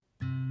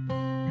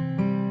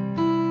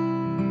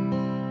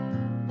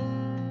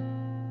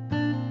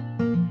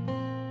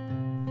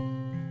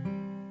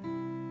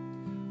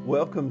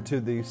Welcome to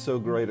the So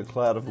Great a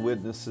Cloud of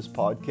Witnesses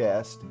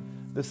podcast.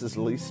 This is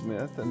Lee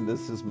Smith, and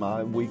this is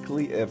my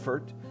weekly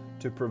effort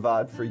to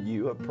provide for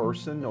you a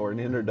person or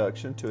an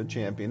introduction to a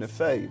champion of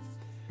faith.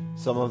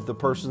 Some of the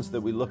persons that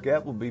we look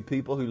at will be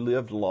people who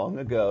lived long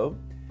ago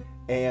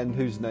and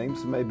whose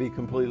names may be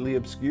completely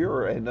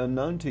obscure and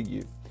unknown to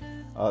you.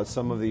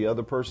 Some of the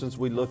other persons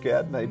we look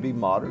at may be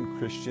modern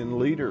Christian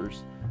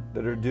leaders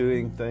that are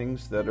doing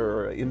things that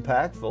are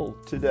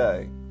impactful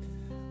today.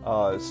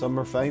 Some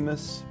are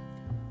famous,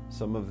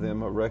 some of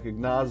them are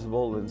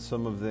recognizable, and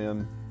some of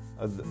them,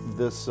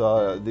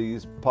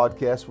 these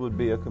podcasts would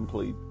be a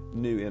complete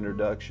new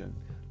introduction.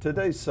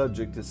 Today's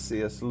subject is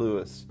C.S.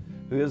 Lewis,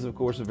 who is, of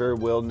course, a very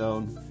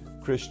well-known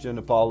Christian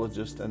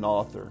apologist and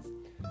author.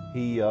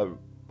 He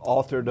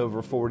authored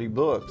over 40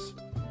 books.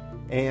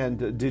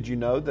 And did you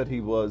know that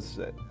he was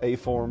a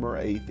former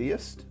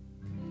atheist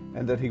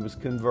and that he was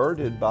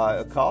converted by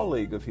a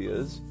colleague of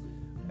his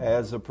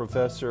as a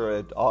professor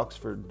at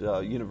Oxford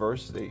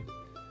University?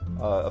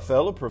 A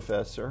fellow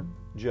professor,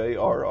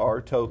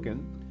 J.R.R.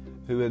 Tokien,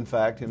 who in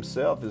fact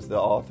himself is the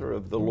author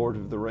of the Lord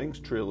of the Rings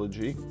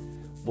trilogy,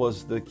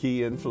 was the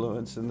key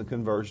influence in the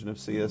conversion of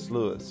C.S.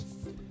 Lewis.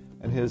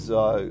 And his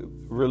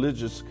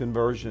religious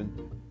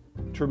conversion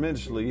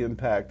tremendously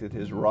impacted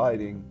his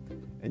writing,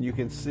 and you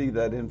can see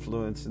that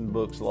influence in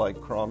books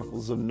like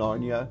Chronicles of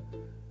Narnia,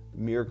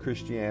 Mere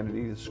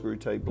Christianity, the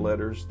Screwtape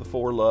Letters, The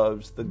Four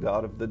Loves, The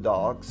God of the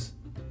Docks,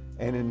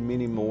 and in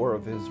many more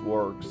of his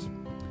works.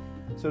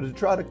 So to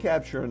try to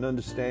capture an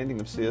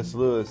understanding of C.S.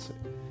 Lewis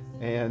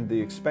and the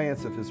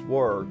expanse of his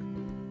work,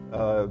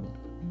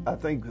 I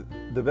think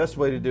the best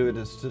way to do it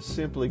is to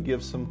simply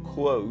give some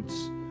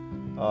quotes.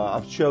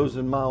 I've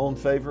chosen my own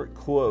favorite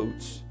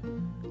quotes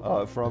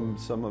from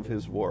some of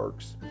his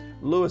works.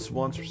 Lewis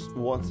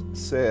once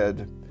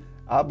said,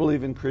 "I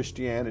believe in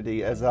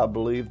Christianity as I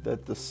believe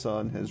that the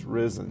sun has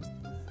risen,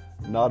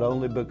 not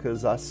only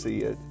because I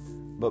see it,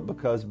 but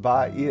because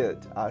by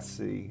it I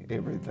see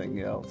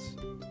everything else."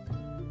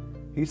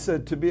 He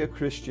said, to be a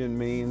Christian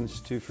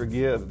means to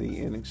forgive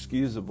the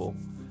inexcusable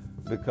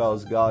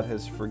because God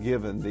has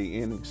forgiven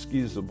the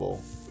inexcusable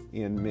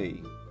in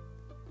me.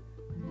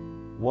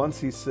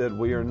 Once he said,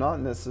 we are not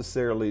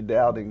necessarily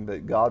doubting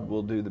that God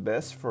will do the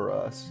best for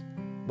us,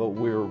 but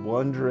we're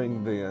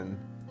wondering then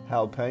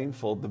how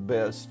painful the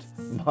best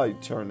might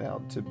turn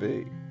out to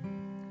be.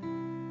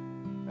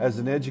 As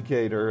an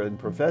educator and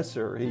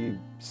professor, he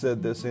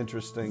said this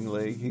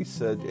interestingly. He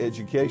said,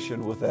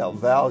 education without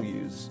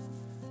values,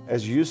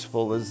 as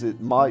useful as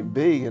it might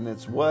be in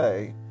its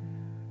way,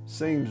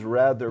 seems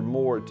rather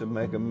more to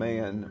make a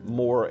man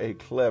more a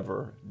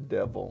clever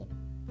devil.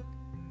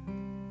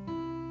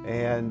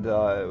 And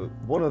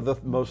one of the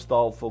most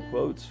thoughtful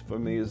quotes for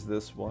me is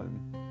this one.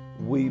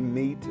 We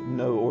meet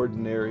no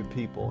ordinary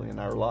people in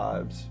our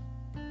lives.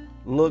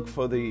 Look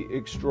for the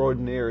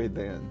extraordinary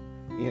then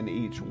in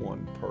each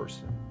one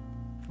person.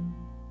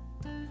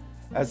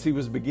 As he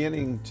was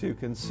beginning to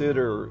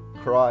consider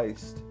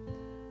Christ,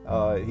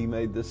 he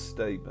made this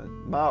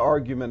statement. My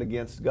argument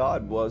against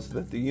God was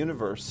that the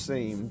universe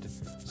seemed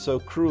so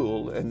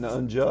cruel and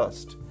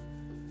unjust.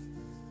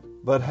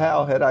 But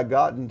how had I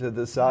gotten to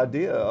this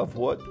idea of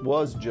what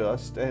was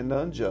just and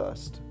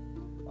unjust?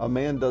 A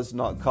man does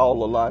not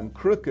call a line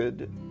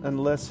crooked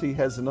unless he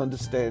has an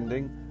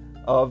understanding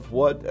of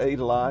what a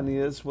line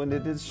is when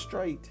it is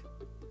straight.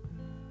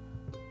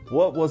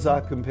 What was I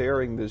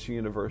comparing this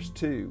universe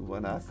to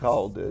when I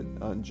called it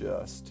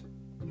unjust?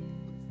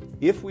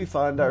 If we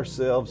find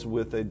ourselves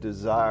with a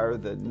desire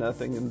that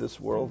nothing in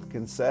this world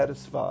can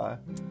satisfy,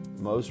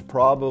 most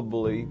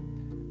probably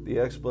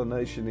the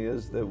explanation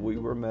is that we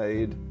were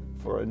made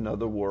for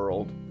another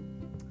world.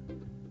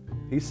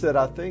 He said,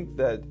 I think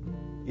that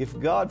if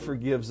God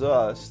forgives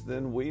us,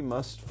 then we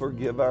must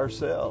forgive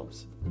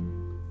ourselves.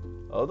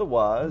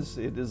 Otherwise,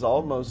 it is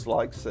almost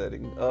like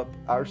setting up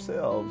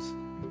ourselves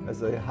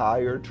as a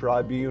higher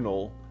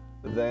tribunal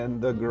than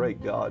the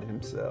great God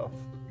himself.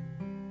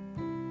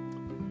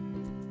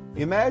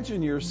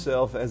 Imagine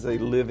yourself as a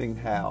living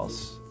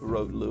house,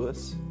 wrote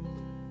Lewis.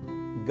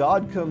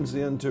 God comes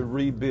in to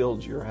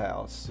rebuild your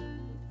house.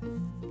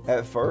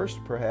 At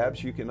first,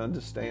 perhaps you can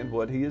understand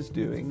what he is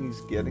doing.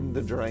 He's getting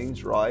the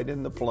drains right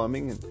and the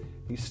plumbing, and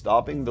he's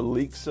stopping the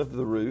leaks of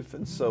the roof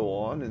and so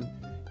on. And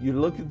you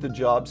look at the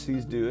jobs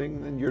he's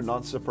doing, and you're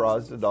not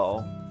surprised at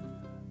all.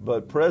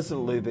 But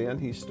presently then,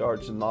 he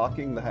starts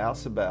knocking the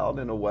house about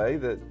in a way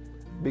that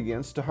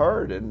begins to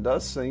hurt and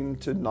does seem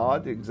to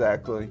not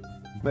exactly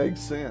make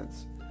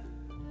sense.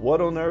 What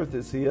on earth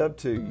is he up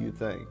to, you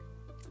think?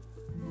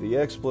 The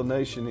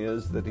explanation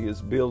is that he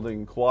is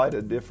building quite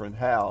a different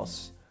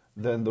house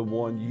than the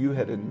one you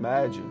had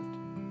imagined.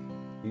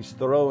 He's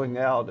throwing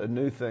out a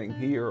new thing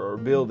here or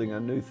building a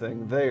new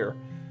thing there,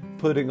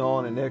 putting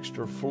on an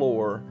extra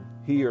floor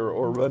here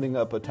or running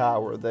up a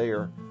tower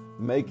there,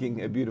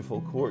 making a beautiful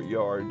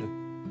courtyard.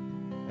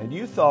 And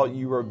you thought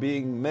you were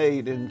being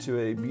made into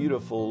a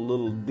beautiful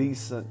little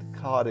decent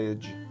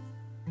cottage,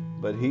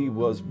 but he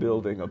was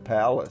building a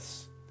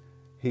palace.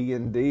 He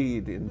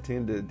indeed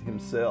intended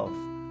himself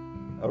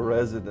a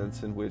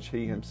residence in which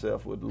he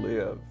himself would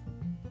live.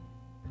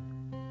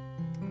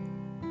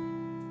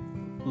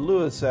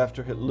 Lewis,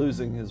 after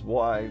losing his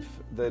wife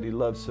that he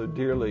loved so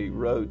dearly,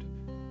 wrote,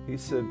 he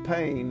said,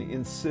 "Pain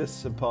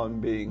insists upon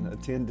being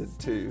attended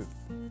to,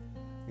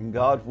 and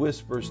God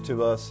whispers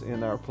to us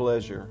in our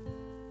pleasure.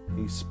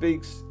 He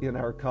speaks in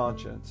our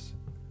conscience,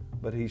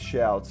 but he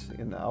shouts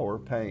in our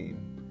pain.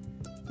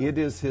 It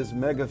is his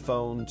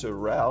megaphone to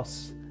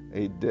rouse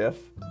a deaf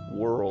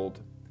world.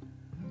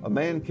 A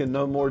man can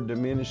no more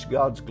diminish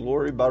God's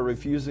glory by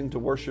refusing to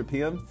worship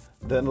him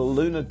than a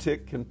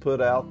lunatic can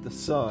put out the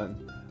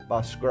sun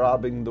by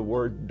scribing the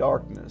word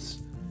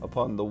darkness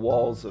upon the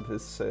walls of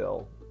his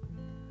cell."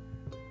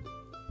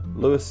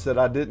 Lewis said,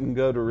 "I didn't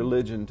go to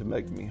religion to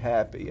make me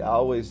happy. I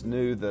always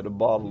knew that a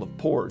bottle of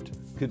port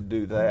could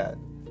do that.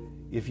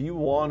 If you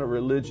want a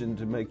religion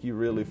to make you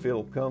really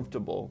feel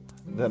comfortable,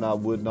 then I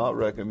would not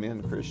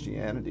recommend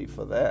Christianity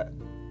for that."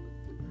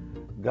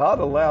 God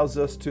allows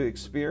us to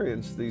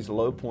experience these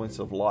low points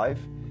of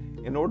life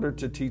in order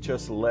to teach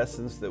us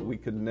lessons that we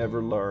could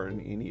never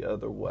learn any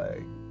other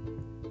way.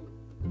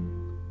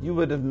 "You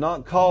would have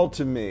not called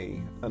to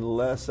me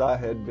unless I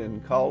had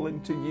been calling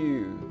to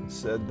you,"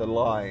 said the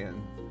lion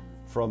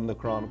from the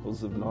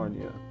Chronicles of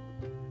Narnia.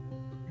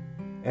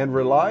 And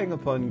relying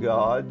upon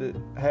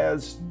God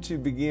has to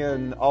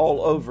begin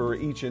all over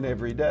each and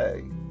every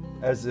day,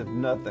 as if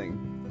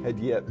nothing had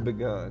yet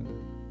begun.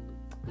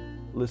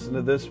 Listen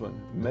to this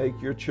one. "Make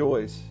your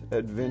choice,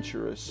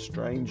 adventurous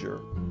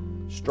stranger.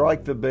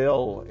 Strike the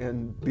bell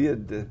and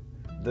bid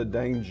the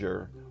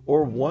danger,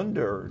 or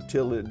wonder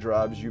till it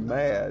drives you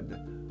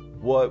mad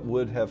what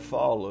would have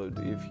followed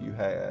if you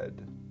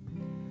had."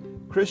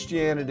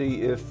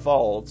 Christianity, if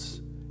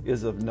false,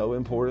 is of no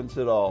importance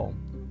at all.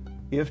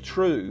 If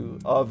true,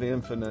 of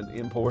infinite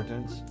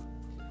importance.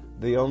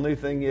 The only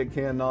thing it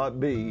cannot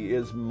be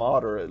is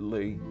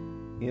moderately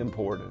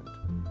important.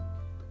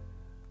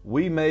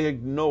 We may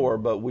ignore,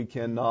 but we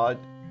cannot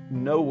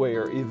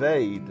nowhere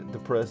evade the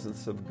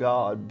presence of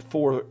God,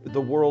 for the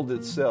world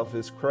itself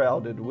is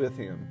crowded with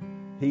him.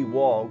 He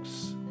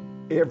walks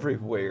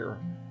everywhere,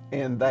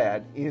 and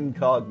that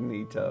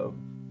incognito.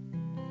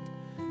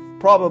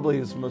 Probably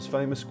his most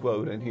famous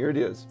quote, and here it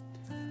is: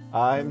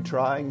 "I'm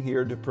trying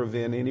here to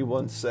prevent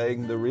anyone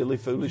saying the really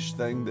foolish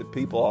thing that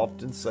people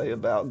often say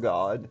about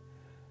God.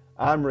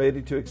 I'm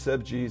ready to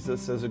accept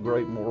Jesus as a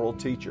great moral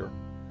teacher,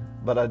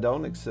 but I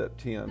don't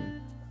accept him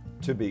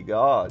to be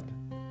God."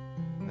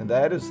 And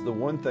that is the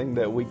one thing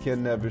that we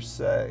can never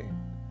say.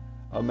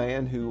 A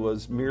man who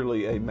was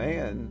merely a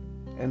man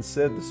and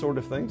said the sort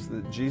of things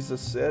that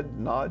Jesus said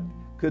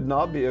could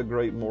not be a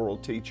great moral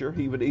teacher.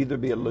 He would either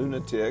be a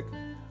lunatic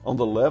on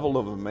the level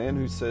of a man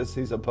who says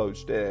he's a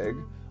poached egg,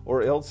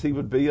 or else he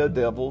would be a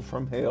devil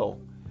from hell.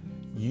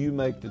 You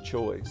make the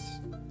choice.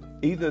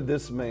 Either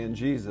this man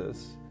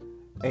Jesus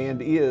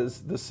and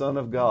is the Son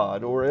of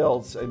God, or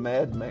else a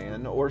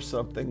madman or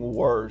something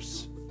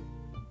worse.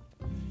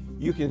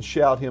 You can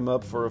shout him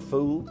up for a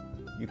fool,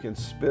 you can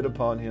spit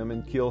upon him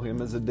and kill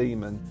him as a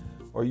demon,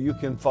 or you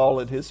can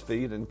fall at his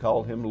feet and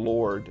call him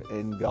Lord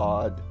and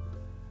God.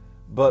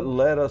 But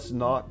let us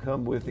not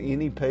come with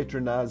any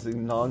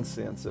patronizing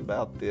nonsense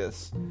about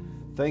this,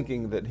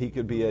 thinking that he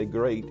could be a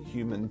great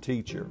human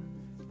teacher.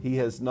 He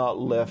has not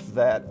left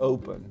that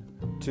open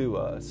to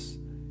us.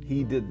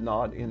 He did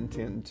not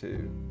intend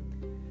to.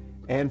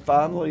 And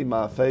finally,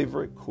 my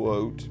favorite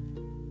quote: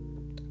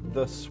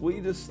 "The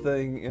sweetest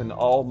thing in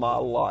all my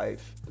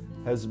life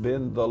has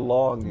been the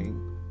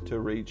longing to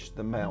reach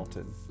the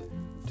mountain,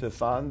 to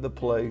find the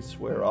place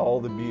where all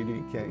the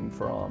beauty came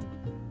from,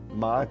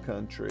 my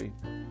country,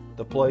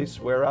 the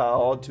place where I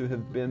ought to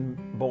have been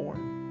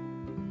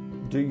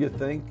born." Do you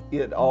think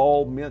it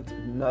all meant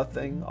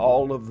nothing,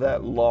 all of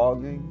that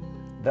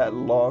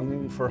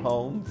longing for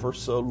home for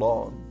so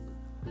long?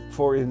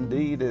 For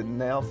indeed it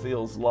now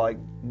feels like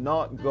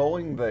not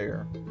going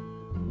there,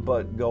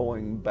 but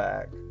going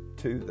back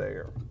to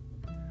there.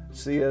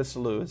 C.S.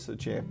 Lewis, a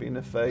champion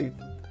of faith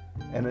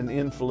and an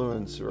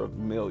influencer of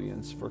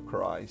millions for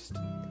Christ.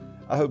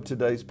 I hope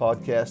today's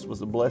podcast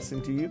was a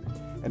blessing to you.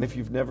 And if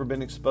you've never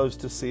been exposed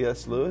to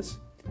C.S. Lewis,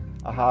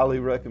 I highly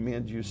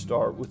recommend you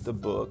start with the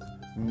book,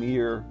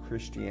 Mere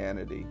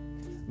Christianity.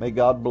 May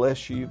God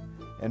bless you,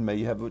 and may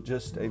you have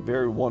just a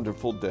very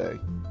wonderful day.